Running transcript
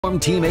Storm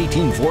Team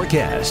 18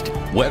 forecast.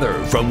 Weather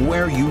from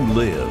where you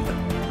live.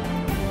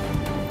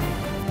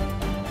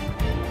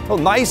 Well,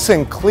 nice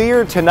and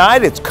clear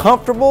tonight. It's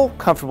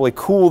comfortably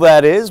cool,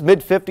 that is.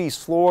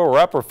 Mid-50s Flora or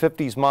upper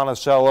 50s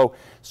Monticello.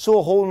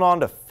 Still holding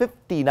on to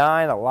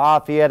 59 at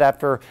Lafayette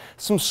after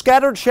some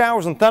scattered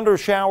showers and thunder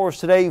showers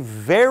today.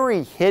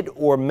 Very hit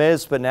or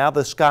miss, but now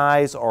the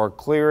skies are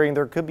clearing.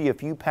 There could be a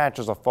few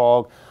patches of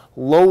fog.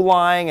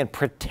 Low-lying and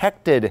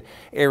protected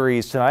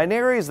areas tonight, and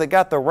areas that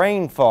got the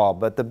rainfall.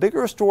 But the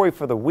bigger story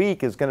for the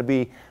week is going to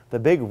be the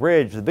big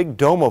ridge, the big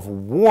dome of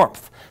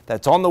warmth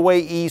that's on the way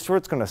eastward.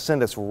 It's going to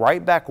send us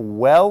right back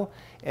well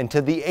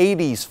into the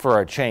 80s for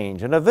a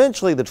change. And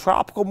eventually the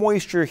tropical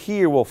moisture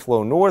here will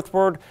flow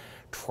northward.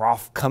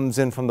 Trough comes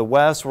in from the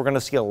west. We're going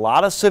to see a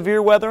lot of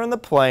severe weather in the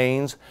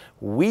plains.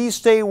 We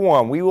stay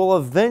warm. We will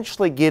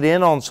eventually get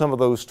in on some of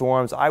those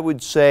storms, I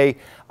would say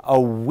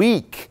a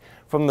week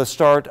from the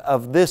start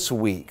of this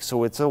week.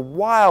 So it's a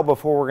while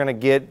before we're going to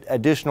get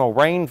additional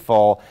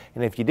rainfall.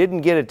 And if you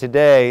didn't get it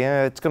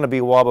today, it's going to be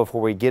a while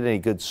before we get any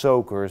good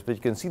soakers. But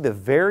you can see the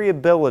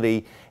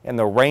variability in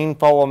the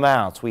rainfall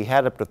amounts. We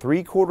had up to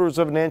 3/4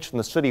 of an inch in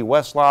the city of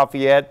West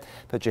Lafayette.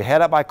 But you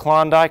head up by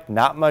Klondike,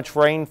 not much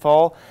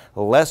rainfall.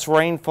 Less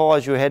rainfall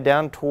as you head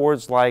down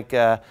towards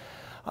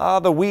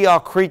the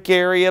Weoh Creek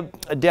area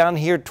down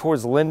here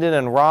towards Linden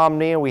and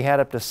Romney. We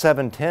had up to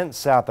 7/10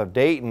 south of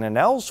Dayton, and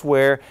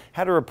elsewhere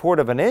had a report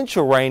of an inch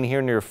of rain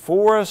here near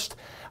Forest.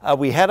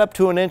 We had up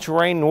to an inch of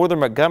rain northern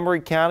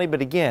Montgomery County,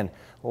 but again,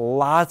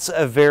 lots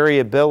of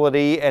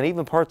variability, and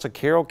even parts of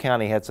Carroll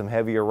County had some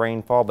heavier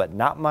rainfall, but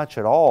not much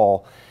at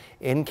all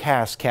in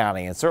Cass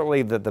County. And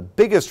certainly the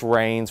biggest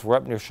rains were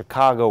up near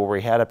Chicago, where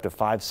we had up to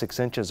 5-6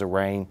 inches of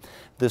rain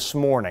this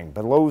morning.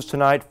 But lows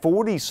tonight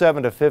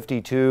 47 to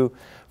 52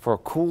 for a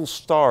cool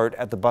start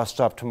at the bus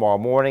stop tomorrow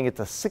morning.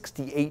 It's a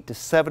 68 to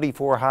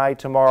 74 high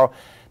tomorrow.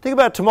 Think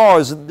about tomorrow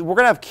is we're going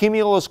to have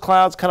cumulus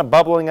clouds kind of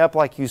bubbling up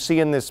like you see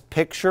in this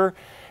picture.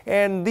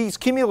 And these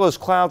cumulus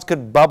clouds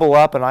could bubble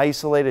up an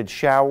isolated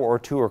shower or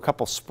two or a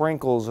couple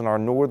sprinkles in our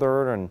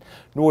northern and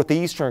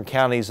northeastern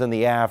counties in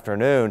the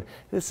afternoon.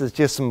 This is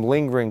just some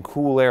lingering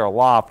cool air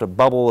aloft to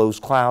bubble those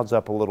clouds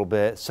up a little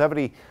bit.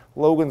 70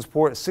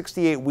 Logansport,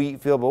 68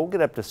 Wheatfield, but we'll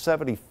get up to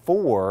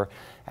 74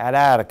 at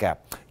Attica.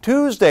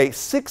 Tuesday,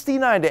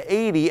 69 to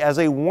 80 as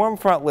a warm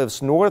front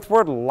lifts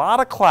northward. A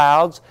lot of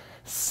clouds,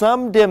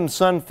 some dim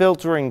sun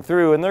filtering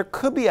through, and there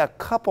could be a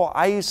couple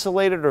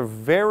isolated or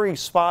very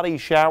spotty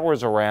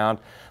showers around.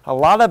 A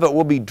lot of it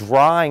will be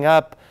drying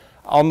up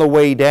on the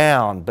way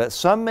down, but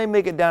some may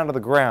make it down to the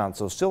ground.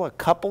 So still a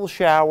couple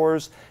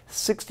showers.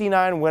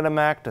 69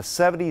 Winnemac to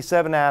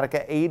 77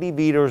 Attica, 80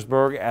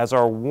 Petersburg as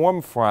our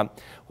warm front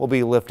will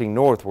be lifting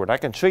northward. I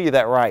can show you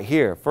that right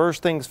here.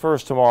 First things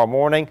first tomorrow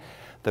morning.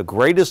 The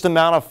greatest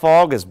amount of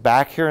fog is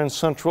back here in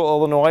central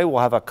Illinois. We'll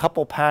have a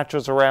couple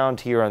patches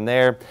around here and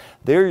there.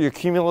 There are your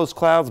cumulus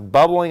clouds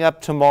bubbling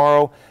up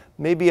tomorrow.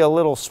 Maybe a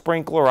little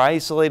sprinkle or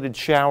isolated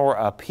shower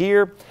up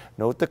here.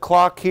 Note the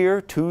clock here.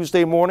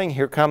 Tuesday morning,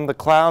 here come the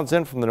clouds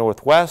in from the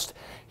northwest.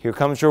 Here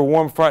comes your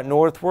warm front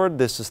northward.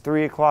 This is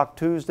 3 o'clock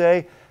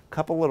Tuesday.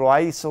 Couple little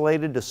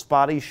isolated to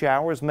spotty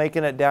showers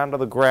making it down to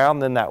the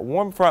ground. Then that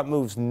warm front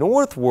moves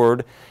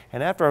northward,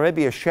 and after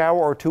maybe a shower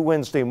or two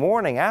Wednesday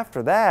morning,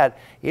 after that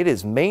it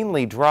is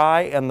mainly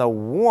dry and the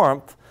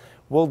warmth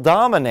will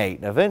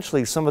dominate.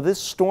 Eventually some of this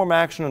storm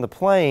action in the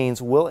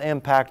plains will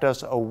impact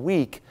us a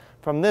week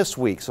from this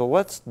week. So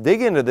let's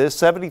dig into this.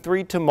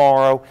 73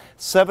 tomorrow,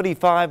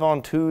 75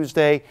 on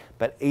Tuesday,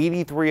 but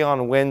 83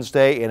 on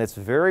Wednesday, and it's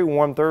very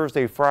warm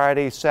Thursday,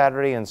 Friday,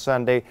 Saturday, and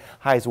Sunday.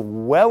 Highs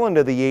well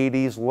into the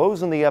 80s,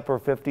 lows in the upper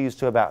 50s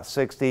to about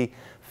 60.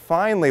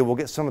 Finally, we'll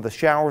get some of the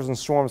showers and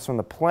storms from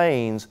the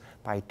plains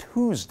by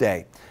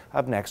Tuesday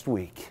of next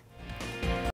week.